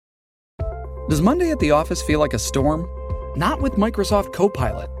Does Monday at the office feel like a storm? Not with Microsoft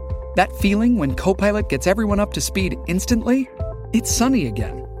Copilot. That feeling when Copilot gets everyone up to speed instantly? It's sunny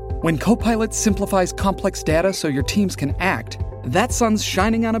again. When Copilot simplifies complex data so your teams can act, that sun's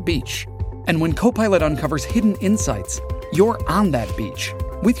shining on a beach. And when Copilot uncovers hidden insights, you're on that beach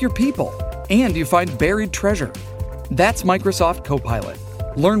with your people, and you find buried treasure. That's Microsoft Copilot.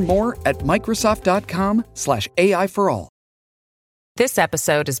 Learn more at Microsoft.com/AI for all. This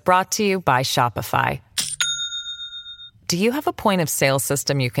episode is brought to you by Shopify. Do you have a point of sale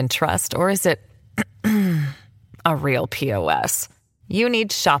system you can trust, or is it a real POS? You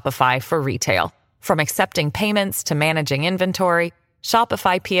need Shopify for retail. From accepting payments to managing inventory,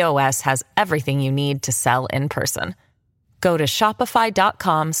 Shopify POS has everything you need to sell in person. Go to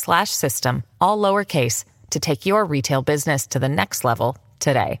shopify.com/system, all lowercase, to take your retail business to the next level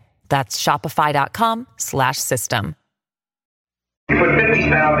today. That's shopify.com/system. You put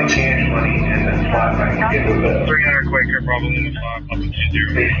 50,000 cash money in the slot right to get the 300 Quaker, problem in the slot, up to 20.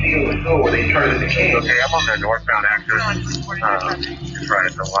 They steal the store, they turn it into cash. Okay, I'm on the northbound axis, just right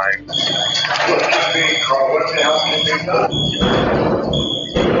at the light. Look, big car, what the hell can they do?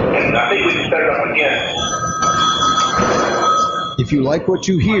 And I think we can set it up again. If you like what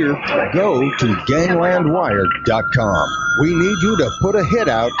you hear, go to ganglandwire.com. We need you to put a hit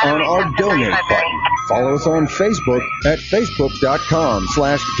out on our donate button. Follow us on Facebook at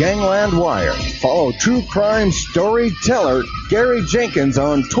facebook.com/ganglandwire. Follow true crime storyteller Gary Jenkins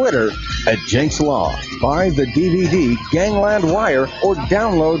on Twitter at Jenks Law. Buy the DVD Gangland Wire or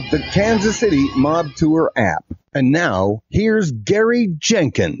download the Kansas City Mob Tour app. And now, here's Gary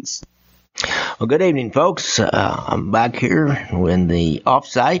Jenkins. Well, good evening, folks. I'm back here in the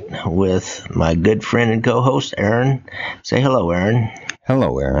offsite with my good friend and co-host, Aaron. Say hello, Aaron.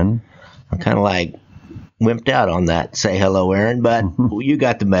 Hello, Aaron. I'm kind of like wimped out on that, say hello, Aaron, but you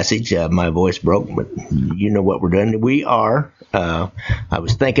got the message. My voice broke, but you know what we're doing. We are, I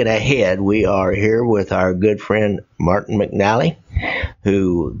was thinking ahead, we are here with our good friend, Martin McNally,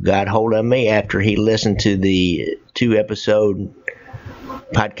 who got hold of me after he listened to the 2-episode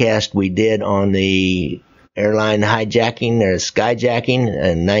podcast we did on the airline hijacking or skyjacking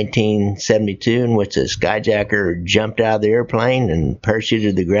in 1972, in which a skyjacker jumped out of the airplane and parachuted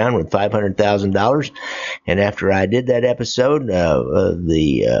to the ground with $500,000. And after I did that episode,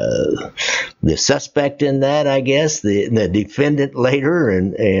 the suspect in that, I guess, the defendant later,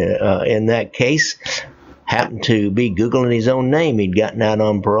 and in that case, happened to be Googling his own name. He'd gotten out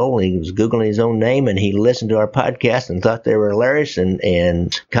on parole. He was Googling his own name, and he listened to our podcast and thought they were hilarious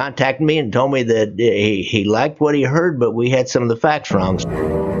and contacted me and told me that he liked what he heard, but we had some of the facts wrong.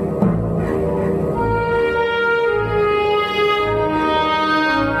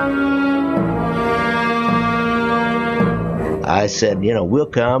 I said, we'll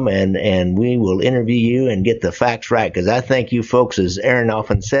come and we will interview you and get the facts right, because I think you folks, as Aaron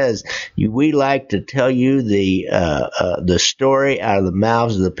often says, we like to tell you the story out of the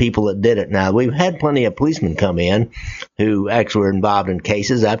mouths of the people that did it. Now, we've had plenty of policemen come in who actually were involved in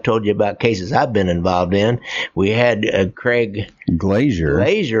cases. I've told you about cases I've been involved in. We had Craig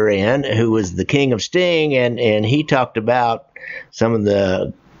Glazier in, who was the king of Sting, and he talked about some of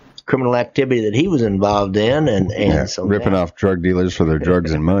the criminal activity that he was involved in, and so ripping off drug dealers for their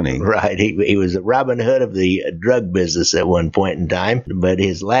drugs and money. Right. He was a Robin Hood of the drug business at one point in time, but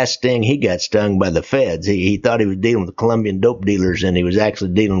his last sting, he got stung by the feds. He thought he was dealing with Colombian dope dealers, and he was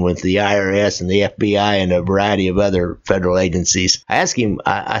actually dealing with the IRS and the FBI and a variety of other federal agencies. I asked him,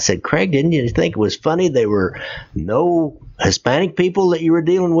 I said, Craig, didn't you think it was funny there were no Hispanic people that you were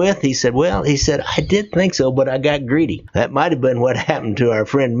dealing with? He said, I did think so, but I got greedy. That might have been what happened to our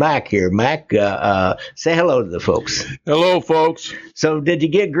friend Mac here. Mac, say hello to the folks. Hello, folks. So did you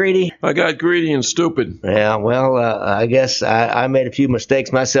get greedy? I got greedy and stupid. Yeah, well, I guess I made a few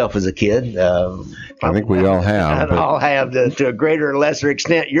mistakes myself as a kid. I think we all have. All have to a greater or lesser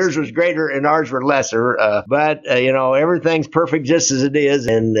extent. Yours was greater and ours were lesser. But everything's perfect just as it is.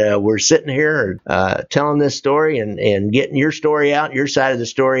 And we're sitting here telling this story and getting your story out, your side of the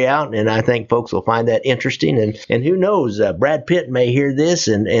story out. And I think folks will find that interesting. And who knows, Brad Pitt may hear this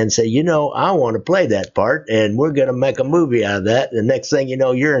and say, I want to play that part. And we're going to make a movie out of that. The next thing you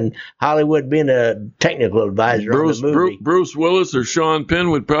know, you're in Hollywood being a technical advisor on the movie. Bruce Willis or Sean Penn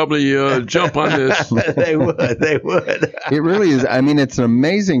would probably jump on this. They would. It really is. I mean, it's an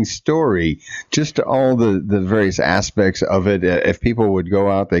amazing story, just all the various aspects of it. If people would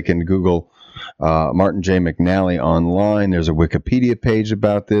go out, they can Google Martin J. McNally online. There's a Wikipedia page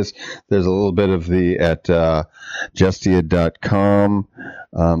about this. There's a little bit of the at Justia.com.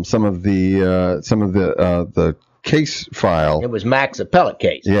 Some of the case file. It was Mac's appellate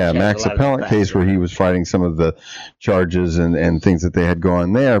case. Yeah, Mac's appellate case where he was fighting some of the charges and things that they had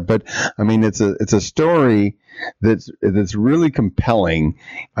going there. But I mean, it's a story that's really compelling,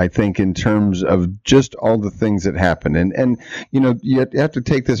 I think, in terms of just all the things that happened. And you know, you have to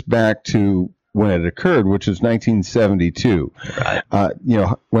take this back to when it occurred, which was 1972. Right. You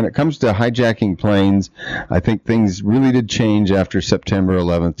know, when it comes to hijacking planes, I think things really did change after September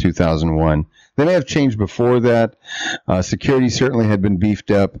 11th, 2001. They may have changed before that. Security certainly had been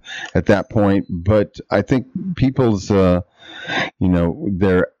beefed up at that point, but I think people's, you know,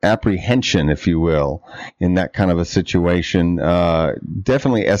 their apprehension, if you will, in that kind of a situation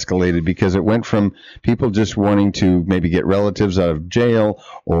definitely escalated, because it went from people just wanting to maybe get relatives out of jail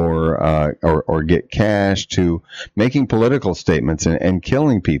or get cash to making political statements and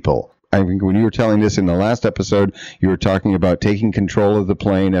killing people. I think when you were telling this in the last episode, you were talking about taking control of the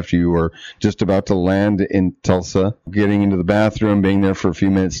plane after you were just about to land in Tulsa, getting into the bathroom, being there for a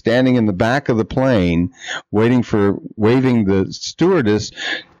few minutes, standing in the back of the plane, waving the stewardess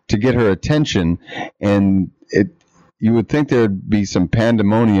to get her attention. And you would think there'd be some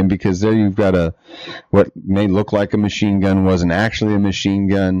pandemonium, because there you've got what may look like a machine gun wasn't actually a machine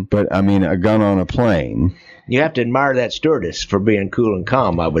gun, but I mean, a gun on a plane. You have to admire that stewardess for being cool and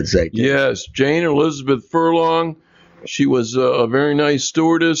calm, I would say. Too. Yes, Jane Elizabeth Furlong. She was a very nice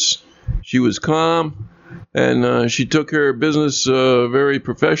stewardess. She was calm, and she took care of business very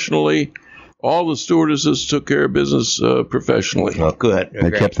professionally. All the stewardesses took care of business professionally. Oh, good. They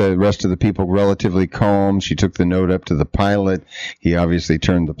kept the rest of the people relatively calm. She took the note up to the pilot. He obviously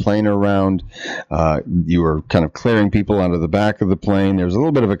turned the plane around. You were kind of clearing people out of the back of the plane. There was a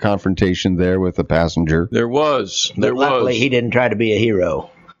little bit of a confrontation there with the passenger. There was. Luckily, he didn't try to be a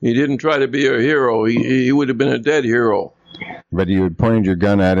hero. He didn't try to be a hero. He would have been a dead hero. But you had pointed your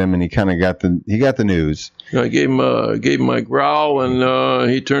gun at him, and he kind of got the news. I gave him my growl,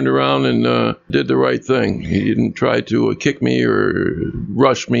 and he turned around and did the right thing. He didn't try to kick me or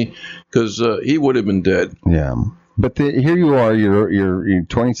rush me, because he would have been dead. Yeah. But here you are. You're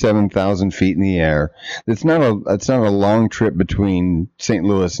 27,000 feet in the air. It's not a long trip between St.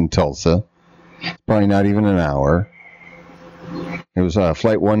 Louis and Tulsa. Probably not even an hour. It was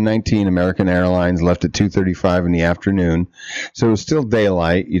Flight 119, American Airlines, left at 2:35 in the afternoon. So it was still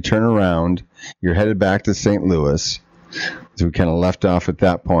daylight. You turn around. You're headed back to St. Louis. So we kind of left off at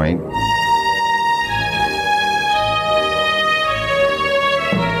that point.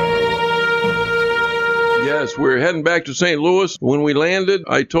 Yes, we're heading back to St. Louis. When we landed,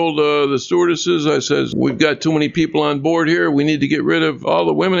 I told the stewardesses, I says, we've got too many people on board here. We need to get rid of all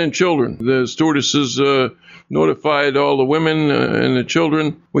the women and children. The stewardesses notified all the women and the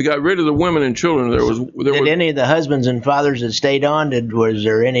children. We got rid of the women and children. Did any of the husbands and fathers that stayed on, was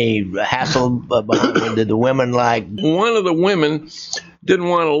there any hassle behind them? Did the women One of the women didn't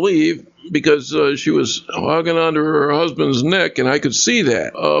want to leave because she was hugging onto her husband's neck, and I could see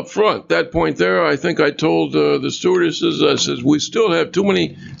that up front. At that point there, I think I told the stewardesses, I says, we still have too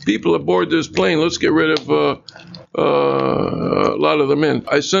many people aboard this plane. Let's get rid of a lot of the men.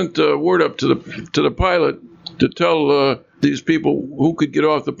 I sent word up to the pilot to tell these people who could get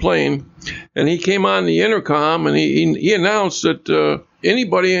off the plane, and he came on the intercom and he announced that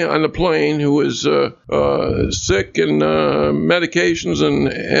anybody on the plane who is sick and medications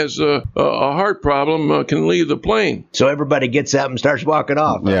and has a heart problem can leave the plane. So everybody gets up and starts walking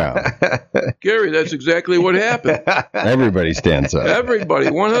off. Yeah. Gary, that's exactly what happened. Everybody stands up. Everybody,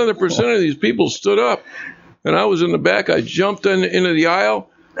 100% of these people stood up, and I was in the back. I jumped into the aisle,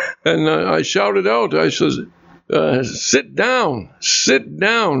 and I shouted out, I says, sit down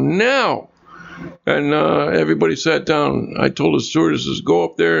now. And everybody sat down. I told the stewardesses, go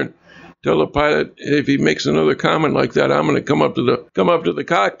up there and tell the pilot if he makes another comment like that, I'm going to come up to the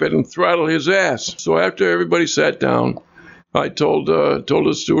cockpit and throttle his ass. So after everybody sat down, I told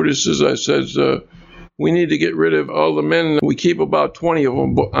the stewardesses, I says, we need to get rid of all the men. We keep about 20 of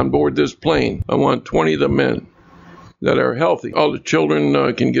them on board this plane. I want 20 of the men that are healthy. All the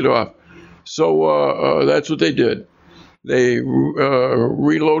children can get off. So that's what they did. They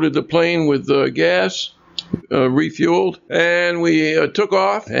reloaded the plane with gas, refueled, and we took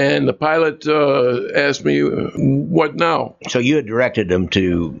off. And the pilot asked me, what now? So you had directed them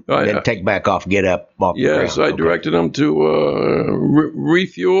to then take back off, get up off the ground. Yes, I directed them to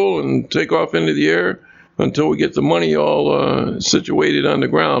refuel and take off into the air until we get the money all situated on the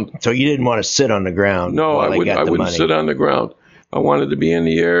ground. So you didn't want to sit on the ground? No, I wouldn't sit on the ground. I wanted to be in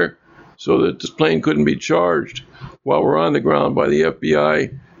the air so that this plane couldn't be charged while we're on the ground by the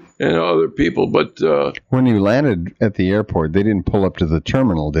FBI and other people. But when you landed at the airport, they didn't pull up to the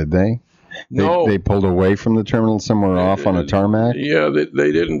terminal, did they? They pulled away from the terminal somewhere off on a tarmac. Yeah,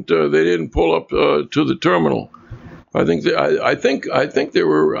 they didn't pull up to the terminal. I think they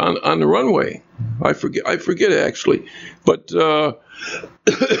were on the runway. I forget actually, but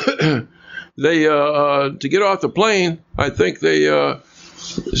they to get off the plane, I think they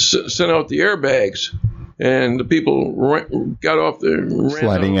sent out the airbags, and the people got off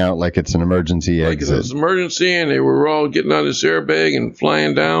sliding out like it's an emergency exit. Like it's an emergency, and they were all getting on this airbag and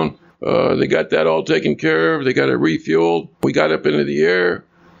flying down. They got that all taken care of. They got it refueled. We got up into the air.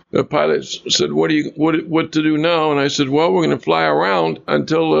 The pilot said, what to do now? And I said, well, we're going to fly around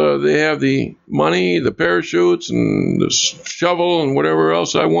until they have the money, the parachutes, and the shovel, and whatever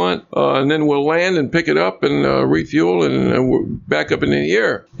else I want. And then we'll land and pick it up and refuel, and we're back up into the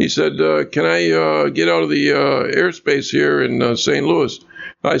air. He said, can I get out of the airspace here in St. Louis?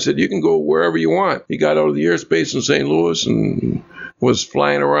 I said, you can go wherever you want. He got out of the airspace in St. Louis and was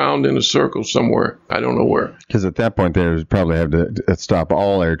flying around in a circle somewhere. I don't know where. Because at that point, they probably have to stop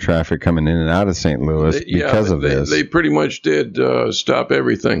all air traffic coming in and out of St. Louis because of this. They pretty much did stop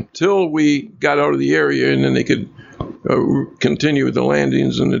everything till we got out of the area, and then they could continue with the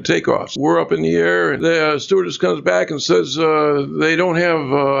landings and the takeoffs. We're up in the air, and the stewardess comes back and says they don't have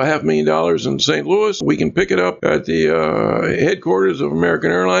 $500,000 in St. Louis. We can pick it up at the headquarters of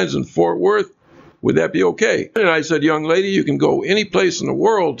American Airlines in Fort Worth. Would that be okay? And I said, young lady, you can go any place in the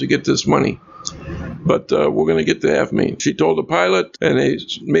world to get this money, but we're going to get the $500,000. She told the pilot, and they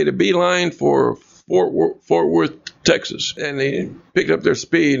made a beeline for Fort Worth, Texas, and they picked up their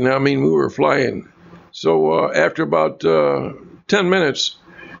speed. And I mean, we were flying. So after about 10 minutes,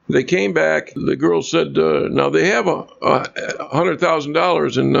 they came back. The girl said, now they have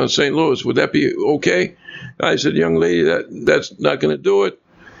 $100,000 in St. Louis. Would that be okay? I said, young lady, that's not going to do it.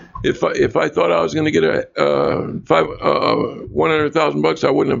 If I thought I was going to get $100,000, I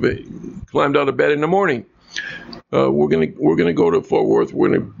wouldn't have climbed out of bed in the morning. We're gonna go to Fort Worth. We're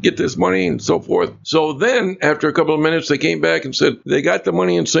gonna get this money and so forth. So then, after a couple of minutes, they came back and said they got the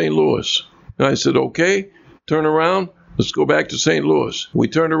money in St. Louis. And I said, okay, turn around. Let's go back to St. Louis. We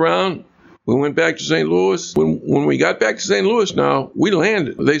turned around. We went back to St. Louis. When we got back to St. Louis now, we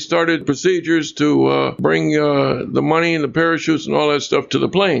landed. They started procedures to bring the money and the parachutes and all that stuff to the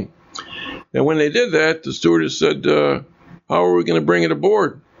plane. And when they did that, the stewardess said, how are we going to bring it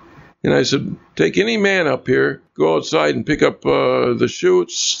aboard? And I said, take any man up here, go outside and pick up the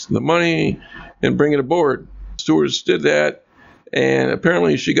chutes, the money, and bring it aboard. The stewardess did that, and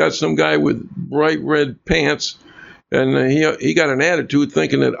apparently she got some guy with bright red pants. And he got an attitude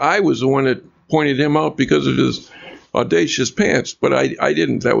thinking that I was the one that pointed him out because of his audacious pants, but I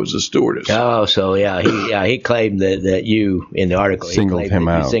didn't. That was the stewardess. Oh, so he claimed that you, in the article, singled him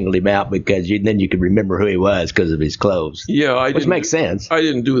out. You singled him out because then you could remember who he was because of his clothes. Yeah, which makes sense. I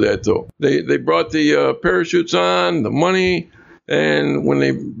didn't do that though. They brought the parachutes on, the money, and when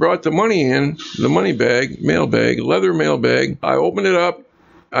they brought the money in, the money bag, leather mail bag, I opened it up.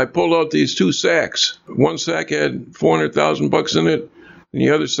 I pulled out these two sacks. One sack had $400,000 in it, and the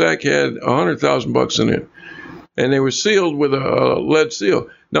other sack had $100,000 in it. And they were sealed with a lead seal.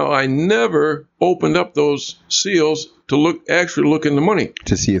 Now, I never opened up those seals to actually look in the money.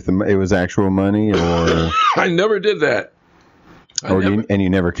 To see if it was actual money, or... I never did that. And you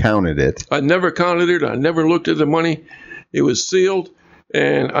never counted it. I never counted it. I never looked at the money. It was sealed,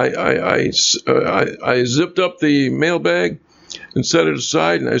 and I zipped up the mail bag and set it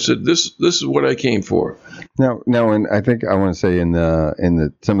aside, and I said, "This is what I came for." Now, and I think I want to say in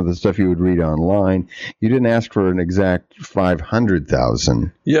the some of the stuff you would read online, you didn't ask for an exact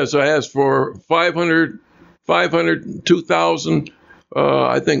 500,000. Yes, I asked for 500, 2,000.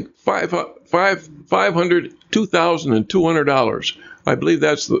 I think $500, $2,000, and $200. I believe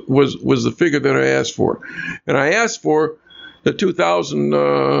was the figure that I asked for, and I asked for the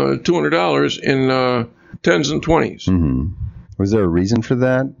 $2,200 in tens and twenties. Mm-hmm. Was there a reason for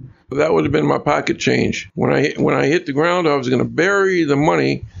that? That would have been my pocket change. When I hit the ground, I was going to bury the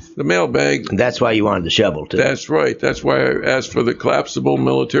money, the mail bag. And that's why you wanted the shovel, too. That's right. That's why I asked for the collapsible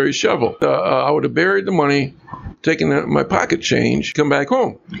military shovel. I would have buried the money, taken my pocket change, come back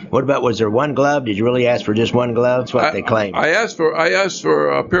home. What about, was there one glove? Did you really ask for just one glove? That's what they claim. I asked for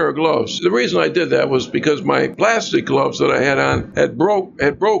a pair of gloves. The reason I did that was because my plastic gloves that I had on had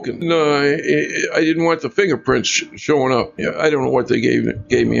broken. I didn't want the fingerprints showing up. I don't know what they gave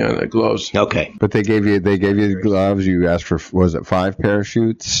me on the gloves. Okay. But they gave you the gloves. You asked for, was it 5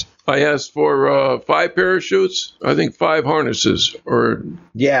 parachutes? I asked for 5 parachutes, I think 5 harnesses, or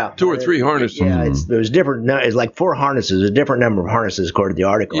 2 or 3 harnesses. Yeah, there's different. It's like 4 harnesses. A different number of harnesses according to the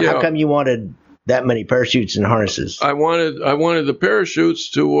article. Yeah. How come you wanted that many parachutes and harnesses? I wanted the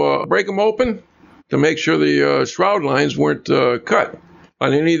parachutes to break them open to make sure the shroud lines weren't cut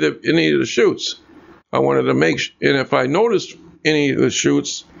on any of the chutes. I wanted to and if I noticed any of the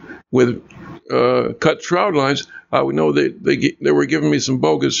chutes with cut shroud lines, I would know they were giving me some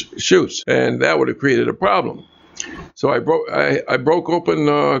bogus chutes, and that would have created a problem. So I broke open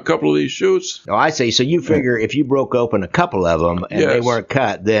a couple of these chutes. Oh, I see. So you figure if you broke open a couple of them and they weren't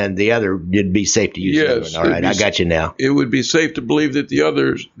cut, then the other would be safe to use. Yes. All right, I got you now. It would be safe to believe that the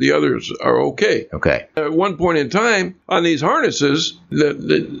others are okay. Okay. At one point in time, on these harnesses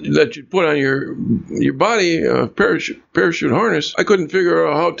that you put on your body, parachute harness, I couldn't figure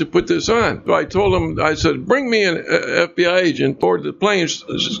out how to put this on. So I told them, I said, bring me an FBI agent aboard the planes,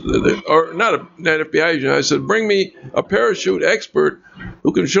 or not an FBI agent. I said, bring me a parachute expert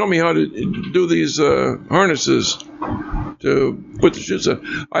who can show me how to do these harnesses to put the chutes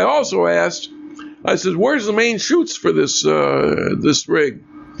on. I also asked, I said, where's the main chutes for this rig?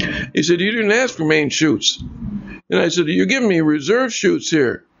 He said, you didn't ask for main chutes. And I said, you're giving me reserve chutes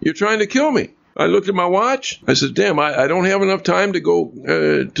here. You're trying to kill me. I looked at my watch. I said, damn, I don't have enough time to go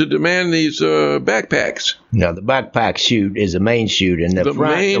to demand these backpacks. No, the backpack chute is the main chute, and the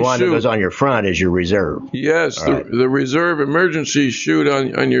one that goes on your front is your reserve. Yes, the reserve emergency chute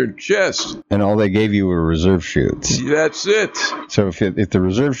on your chest. And all they gave you were reserve chutes. That's it. So if the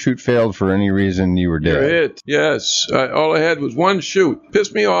reserve chute failed for any reason, you were dead. You're it. Yes. All I had was one chute.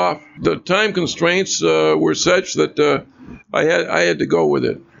 Pissed me off. The time constraints were such that I had to go with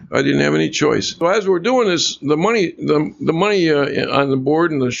it. I didn't have any choice. So as we're doing this, the money on the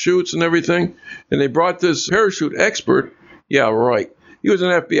board and the chutes and everything, and they brought this parachute expert. Yeah, right. He was an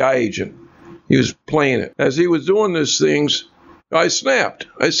FBI agent. He was playing it. As he was doing these things, I snapped.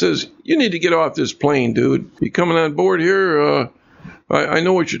 I says, you need to get off this plane, dude. You coming on board here? I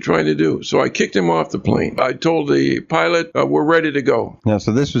know what you're trying to do. So I kicked him off the plane. I told the pilot, we're ready to go. Now,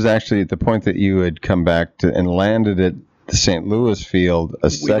 so this was actually at the point that you had come back to and landed at the St. Louis field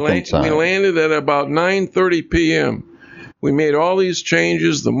second time. We landed at about 9:30 p.m. We made all these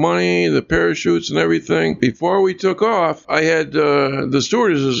changes, the money, the parachutes, and everything. Before we took off, I had the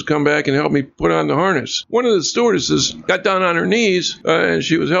stewardesses come back and help me put on the harness. One of the stewardesses got down on her knees, and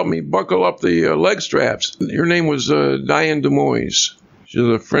she was helping me buckle up the leg straps. Her name was Diane Demoise. She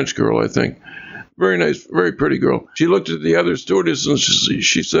was a French girl, I think. Very nice, very pretty girl. She looked at the other stewardess and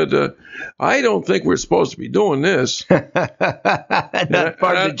she said, I don't think we're supposed to be doing this. That's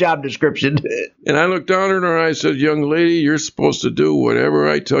part of the job description. And I looked down at her and I said, young lady, you're supposed to do whatever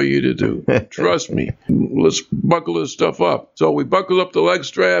I tell you to do. Trust me. Let's buckle this stuff up. So we buckled up the leg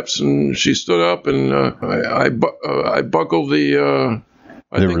straps and she stood up and I buckled the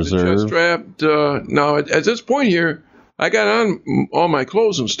chest strap. Now, at this point here, I got on all my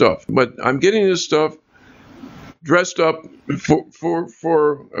clothes and stuff, but I'm getting this stuff dressed up for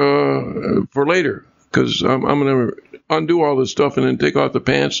later because I'm going to undo all this stuff and then take off the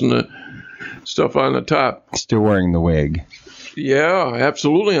pants and the stuff on the top. Still wearing the wig. Yeah,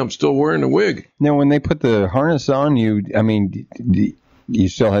 absolutely. I'm still wearing the wig. Now, when they put the harness on you, I mean, you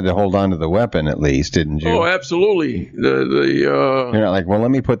still had to hold on to the weapon at least, didn't you? Oh, absolutely. You're not like, well,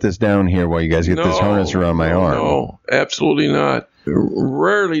 let me put this down here while you guys get this harness around my arm. No, absolutely not.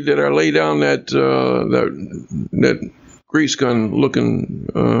 Rarely did I lay down that grease gun looking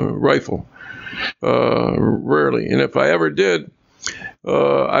rifle. Rarely. And if I ever did,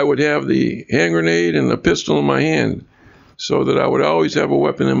 I would have the hand grenade and the pistol in my hand, so that I would always have a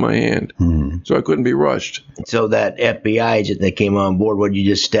weapon in my hand, so I couldn't be rushed. So that FBI agent that came on board, would you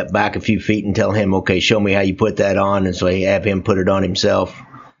just step back a few feet and tell him, okay, show me how you put that on, and so he have him put it on himself?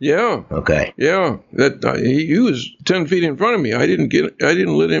 Yeah. Okay. Yeah. That he was 10 feet in front of me. I didn't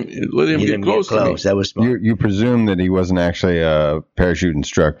let him get close to me. That was smart. You presume that he wasn't actually a parachute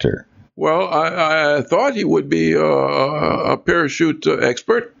instructor. Well, I thought he would be a parachute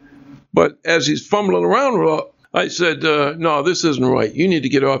expert, but as he's fumbling around, I said, no, this isn't right. You need to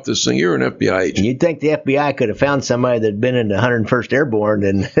get off this thing. You're an FBI agent. You'd think the FBI could have found somebody that had been in the 101st Airborne,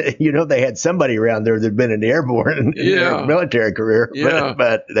 and they had somebody around there that had been in the Airborne in their military career,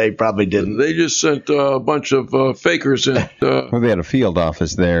 but they probably didn't. They just sent a bunch of fakers in. Well, they had a field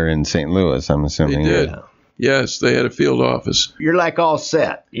office there in St. Louis, I'm assuming. They did. Yeah. Yes, they had a field office. You're like all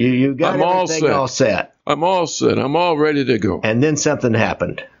set. You got everything all set. I'm all set. I'm all ready to go. And then something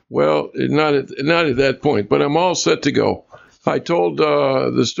happened. Well, not at that point, but I'm all set to go. I told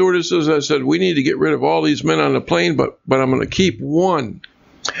the stewardesses, I said, we need to get rid of all these men on the plane, but I'm going to keep one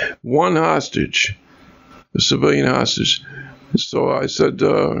hostage, a civilian hostage. So I said,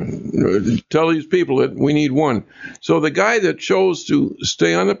 tell these people that we need one. So the guy that chose to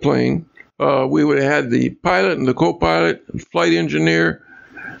stay on the plane, we would have had the pilot and the co-pilot, flight engineer,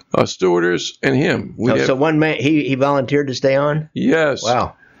 stewardess, and him. So one man, he volunteered to stay on? Yes.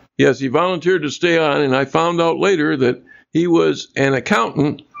 Wow. Yes, he volunteered to stay on, and I found out later that he was an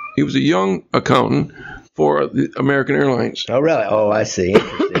accountant. He was a young accountant for the American Airlines. Oh, really? Oh, I see.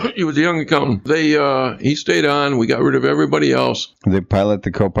 He was a young accountant. He stayed on. We got rid of everybody else. The pilot,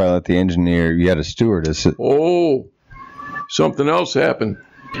 the co-pilot, the engineer. You had a stewardess. Oh, something else happened.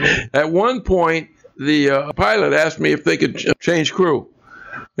 At one point, the pilot asked me if they could change crew.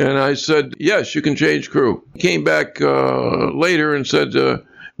 And I said, yes, you can change crew. He came back later and said,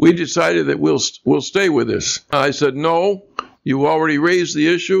 we decided that we'll stay with this. I said, no, you already raised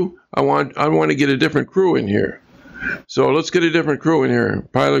the issue. I want to get a different crew in here. So let's get a different crew in here,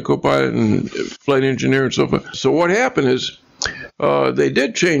 pilot, co-pilot, and flight engineer and so forth. So what happened is they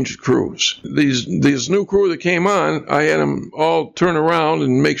did change crews. These new crew that came on, I had them all turn around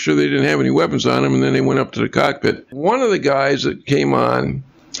and make sure they didn't have any weapons on them, and then they went up to the cockpit. One of the guys that came on,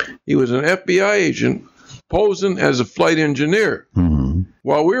 he was an FBI agent posing as a flight engineer. Mm-hmm.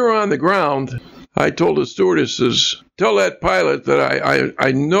 While we were on the ground, I told the stewardesses, tell that pilot that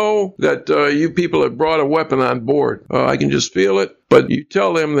I know that you people have brought a weapon on board. I can just feel it. But you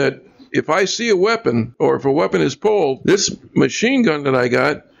tell them that if I see a weapon, or if a weapon is pulled, this machine gun that I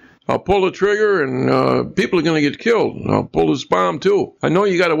got, I'll pull the trigger and people are going to get killed. I'll pull this bomb too. I know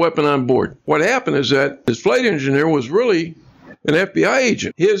you got a weapon on board. What happened is that this flight engineer was really an FBI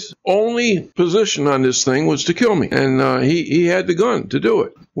agent. His only position on this thing was to kill me. And he had the gun to do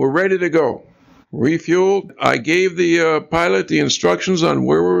it. We're ready to go. Refueled. I gave the pilot the instructions on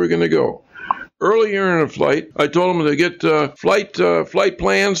where we were going to go. Earlier in the flight, I told him to get flight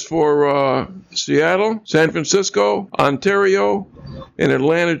plans for Seattle, San Francisco, Ontario, and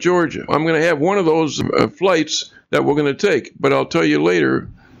Atlanta, Georgia. I'm going to have one of those flights that we're going to take, but I'll tell you later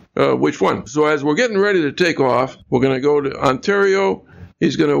which one. So as we're getting ready to take off, we're going to go to Ontario.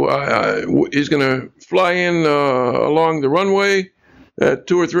 He's going to fly in along the runway at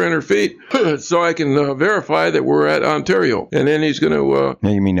 200 or 300 feet, so I can verify that we're at Ontario. And then he's going to...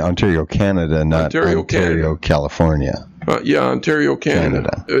 you mean Ontario, Canada, not Ontario, California. Yeah, Ontario,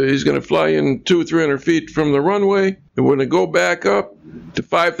 Canada. He's going to fly in 200 or 300 feet from the runway, and we're going to go back up to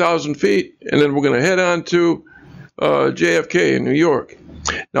 5,000 feet, and then we're going to head on to JFK in New York.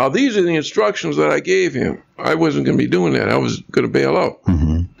 Now, these are the instructions that I gave him. I wasn't going to be doing that. I was going to bail out.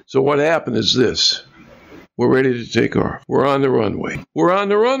 Mm-hmm. So what happened is this. We're ready to take off. We're on the runway.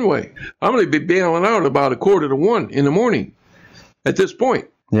 I'm going to be bailing out about 1:45 in the morning at this point.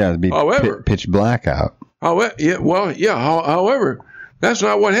 Yeah, it'd be pitch black out. However, that's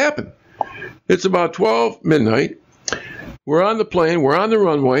not what happened. It's about 12 midnight. We're on the plane. We're on the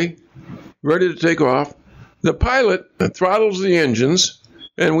runway, ready to take off. The pilot throttles the engines,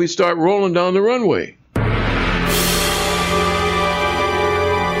 and we start rolling down the runway.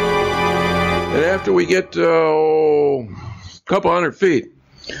 And after we get a couple hundred feet,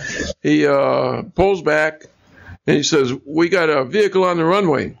 he pulls back and he says, we got a vehicle on the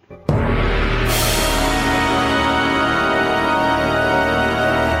runway.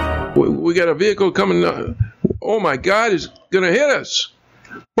 We got a vehicle coming. Oh my God, he's going to hit us.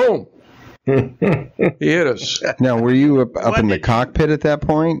 Boom. He hit us. Now, were you up in the cockpit at that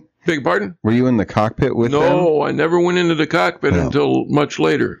point? Beg pardon? Were you in the cockpit with them? No, I never went into the cockpit until much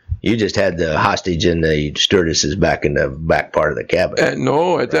later. You just had the hostage and the stewardesses back in the back part of the cabin.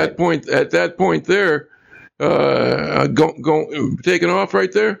 At that point there, taking off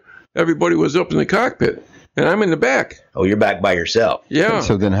right there, everybody was up in the cockpit, and I'm in the back. Oh, you're back by yourself. Yeah.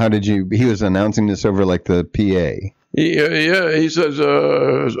 So then how did you, he was announcing this over like the PA. Yeah, he says,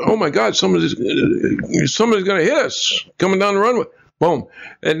 oh my God, somebody's going to hit us coming down the runway. Boom.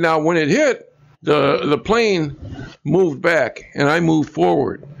 And now when it hit, the plane moved back, and I moved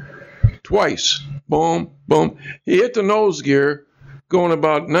forward. Twice. Boom, boom. He hit the nose gear going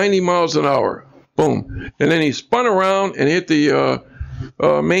about 90 miles an hour. Boom. And then he spun around and hit the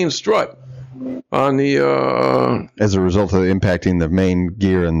main strut on the... As a result of impacting the main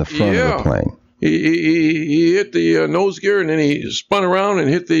gear in the front of the plane. He hit the nose gear, and then he spun around and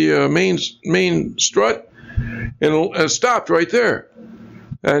hit the main strut and stopped right there.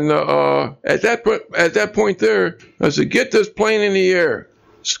 And at that point there, I said, get this plane in the air.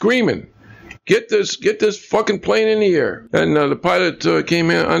 Screaming, get this fucking plane in the air. And the pilot came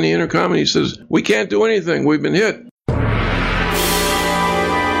in on the intercom and he says, we can't do anything. We've been hit.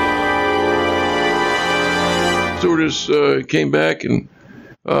 Stewardess came back and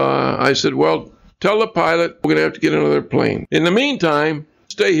I said, well, tell the pilot we're going to have to get another plane. In the meantime,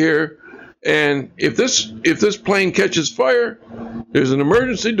 stay here. And if this plane catches fire, there's an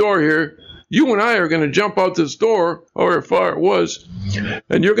emergency door here. You and I are going to jump out this door, however far it was,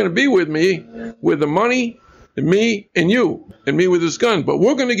 and you're going to be with me with the money, and me and you, and me with this gun. But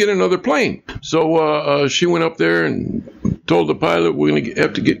we're going to get another plane. So she went up there and told the pilot we're going to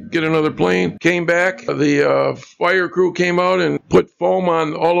have to get another plane. Came back. The fire crew came out and put foam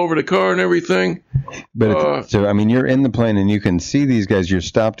on all over the car and everything. But so, I mean, you're in the plane and you can see these guys. You're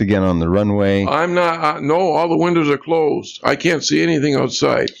stopped again on the runway. I'm not. No, all the windows are closed. I can't see anything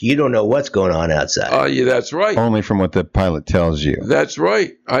outside. You don't know what's going on outside. Yeah, that's right. Only from what the pilot tells you. That's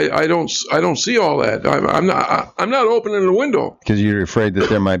right. I don't see all that. I'm not opening the window because you're afraid that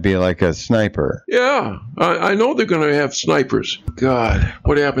there might be like a sniper. Yeah, I know they're going to have snipers. God,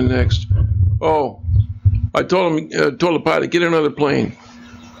 what happened next? Oh, I told the pilot, get another plane.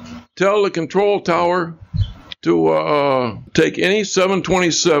 Tell the control tower to take any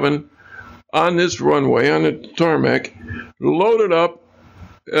 727 on this runway, on the tarmac, load it up,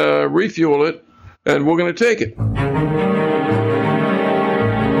 refuel it, and we're going to take it.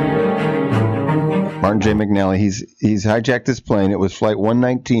 Martin J. McNally, he's hijacked this plane. It was Flight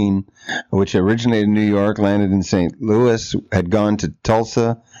 119, which originated in New York, landed in St. Louis, had gone to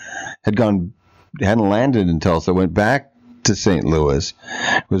Tulsa, hadn't landed in Tulsa, went back to St. Louis,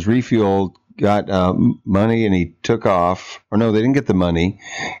 was refueled, got money, and he took off. Or no, they didn't get the money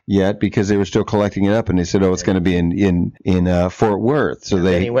yet because they were still collecting it up, and they said, "Oh, it's going to be in Fort Worth." So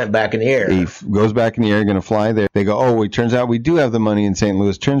then he went back in the air. He goes back in the air, going to fly there. They go, "Oh, it turns out we do have the money in St.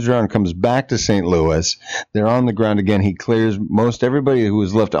 Louis." Turns around, comes back to St. Louis. They're on the ground again. He clears most everybody who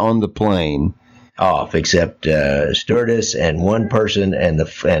was left on the plane off, except stewardess and one person and the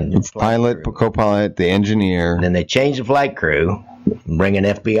pilot, co-pilot, the engineer. And then they changed the flight crew, bring an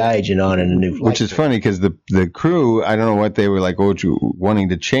FBI agent on and a new flight Which is funny because the crew, I don't know what they were like, wanting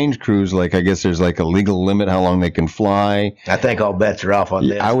to change crews. Like, I guess there's like a legal limit how long they can fly. I think all bets are off on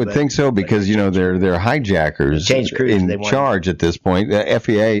this. I would think so because, they're hijackers in charge at this point.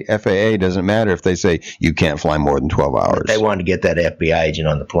 The FAA doesn't matter if they say you can't fly more than 12 hours. But they wanted to get that FBI agent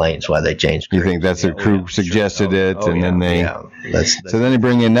on the plane. That's why they changed crews. You think that's the crew suggested it, and then they... Yeah. So then they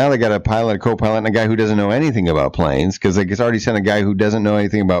bring in, now they got a pilot, a co-pilot, and a guy who doesn't know anything about planes because they already sent a guy who doesn't know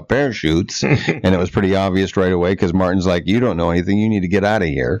anything about parachutes, and it was pretty obvious right away because Martin's like, you don't know anything, you need to get out of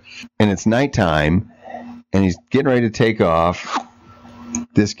here. And it's nighttime, and he's getting ready to take off.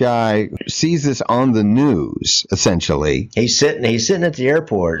 This guy sees this on the news, essentially. He's sitting at the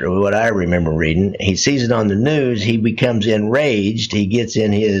airport, or what I remember reading. He sees it on the news. He becomes enraged. He gets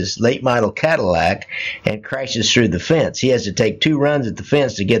in his late model Cadillac and crashes through the fence. He has to take 2 runs at the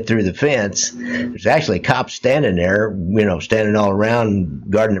fence to get through the fence. There's actually cops standing there, standing all around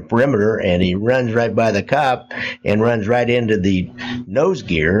guarding the perimeter, and he runs right by the cop and runs right into the nose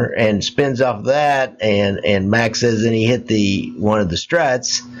gear and spins off that, and Max says then he hit one of the struts,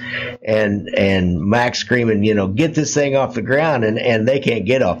 and Max screaming, get this thing off the ground, and they can't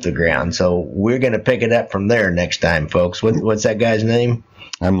get off the ground. So we're going to pick it up from there next time, folks. What's that guy's name?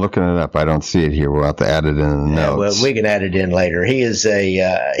 I'm looking it up. I don't see it here. We'll have to add it in the notes. Well, we can add it in later. He is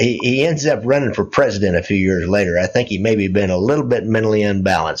he ends up running for president a few years later. I think he maybe been a little bit mentally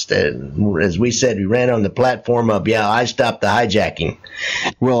unbalanced. And as we said, we ran on the platform of, I stopped the hijacking.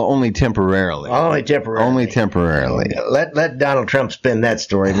 Well, only temporarily. Only temporarily. Let Donald Trump spin that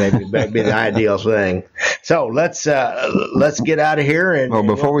story. Maybe that'd be the ideal thing. So let's get out of here. And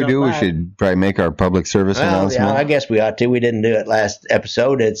before we do, we should probably make our public service announcement. Yeah, I guess we ought to. We didn't do it last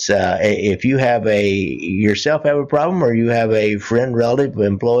episode. It's if you have yourself have a problem, or you have a friend, relative,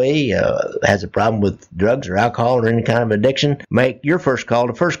 employee has a problem with drugs or alcohol or any kind of addiction, make your first call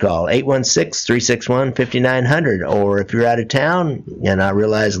to First Call, 816-361-5900. Or if you're out of town, and I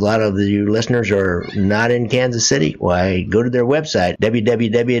realize a lot of you listeners are not in Kansas City, why, go to their website,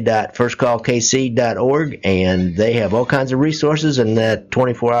 www.firstcallkc.org, and they have all kinds of resources in that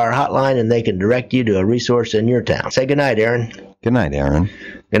 24-hour hotline, and they can direct you to a resource in your town. Say goodnight, Aaron. Good night, Aaron.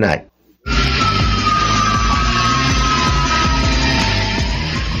 Good night.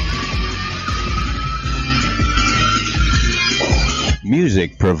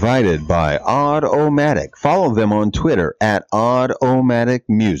 Music provided by Odd-O-Matic. Follow them on Twitter at Odd-O-Matic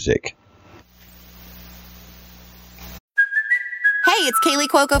Music. Hey, it's Kaylee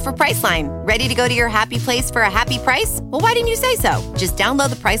Cuoco for Priceline. Ready to go to your happy place for a happy price? Well, why didn't you say so? Just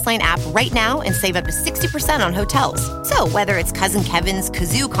download the Priceline app right now and save up to 60% on hotels. So whether it's Cousin Kevin's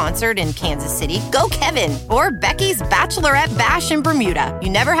Kazoo Concert in Kansas City, go Kevin, or Becky's Bachelorette Bash in Bermuda,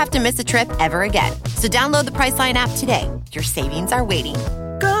 you never have to miss a trip ever again. So download the Priceline app today. Your savings are waiting.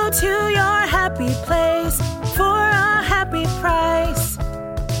 Go to your happy place for a happy price.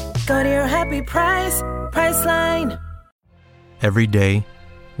 Go to your happy price, Priceline. Every day,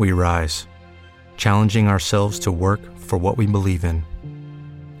 we rise, challenging ourselves to work for what we believe in.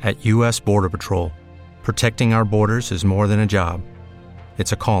 At U.S. Border Patrol, protecting our borders is more than a job.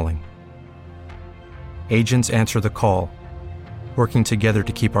 It's a calling. Agents answer the call, working together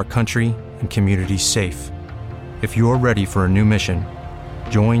to keep our country and communities safe. If you're ready for a new mission,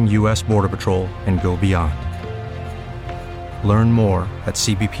 join U.S. Border Patrol and go beyond. Learn more at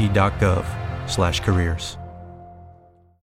cbp.gov/careers.